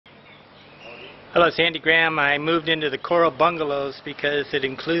Hello, it's Andy Graham. I moved into the Coral Bungalows because it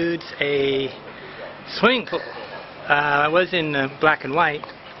includes a swimming pool. I was in black and white,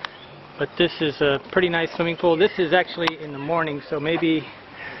 but this is a pretty nice swimming pool. This is actually in the morning, so maybe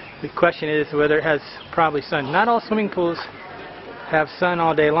the question is whether it has probably sun. Not all swimming pools have sun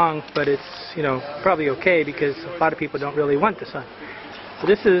all day long, but it's, you know, probably okay because a lot of people don't really want the sun. So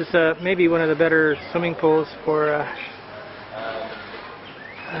this is maybe one of the better swimming pools for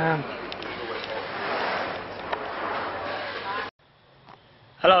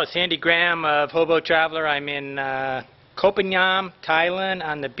Hello, it's Andy Graham of Hobo Traveler. I'm in Koh Phangan, Thailand,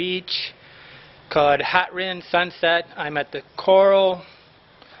 on the beach called Hat Rin Sunset. I'm at the Coral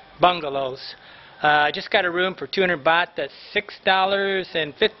Bungalows. I just got a room for 200 baht. That's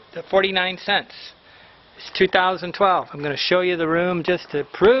 $6.49. It's 2012. I'm going to show you the room just to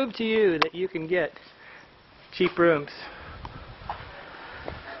prove to you that you can get cheap rooms.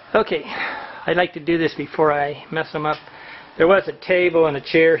 Okay, I'd like to do this before I mess them up. There was a table and a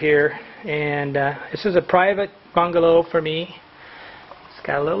chair here, and this is a private bungalow for me. It's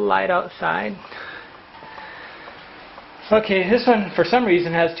got a little light outside. Okay, this one for some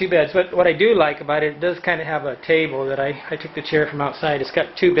reason has two beds. What I do like about it, it does kind of have a table that I took the chair from outside. It's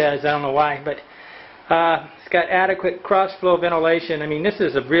got two beds, I don't know why, but it's got adequate cross-flow ventilation. I mean, this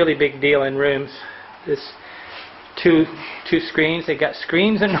is a really big deal in rooms. This two screens. They got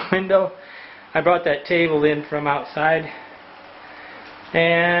screens in the window. I brought that table in from outside.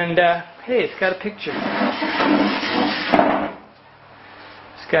 And hey, it's got a picture.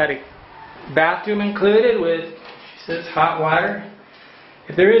 It's got a bathroom included with, it says, hot water.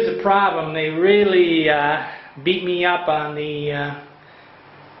 If there is a problem, they really beat me up on the,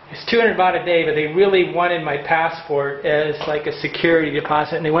 it's 200 baht a day, but they really wanted my passport as like a security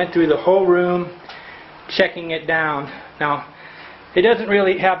deposit, and they went through the whole room checking it down. Now, it doesn't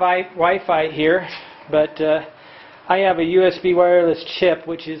really have Wi-Fi here, but I have a USB wireless chip,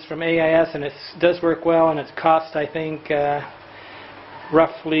 which is from AIS, and it does work well, and it's cost, I think,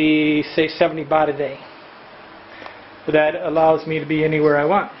 roughly, say, 70 baht a day. So that allows me to be anywhere I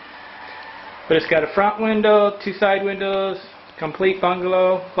want. But it's got a front window, two side windows, complete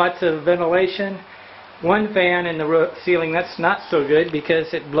bungalow, lots of ventilation, one fan in the ceiling. That's not so good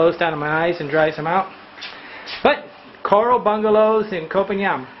because it blows down my eyes and dries them out. But Coral Bungalows in Koh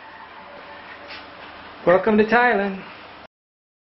Phangan. Welcome to Thailand.